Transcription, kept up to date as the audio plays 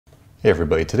Hey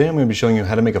everybody, today I'm going to be showing you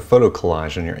how to make a photo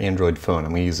collage on your Android phone. I'm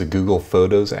going to use the Google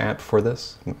Photos app for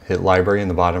this. Hit Library in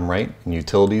the bottom right and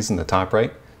Utilities in the top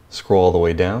right. Scroll all the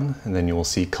way down and then you will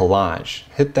see Collage.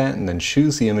 Hit that and then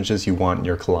choose the images you want in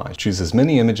your collage. Choose as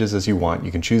many images as you want.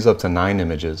 You can choose up to 9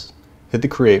 images. Hit the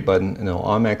Create button and it will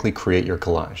automatically create your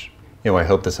collage. Anyway, I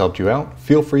hope this helped you out.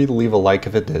 Feel free to leave a like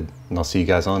if it did, and I'll see you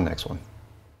guys on the next one.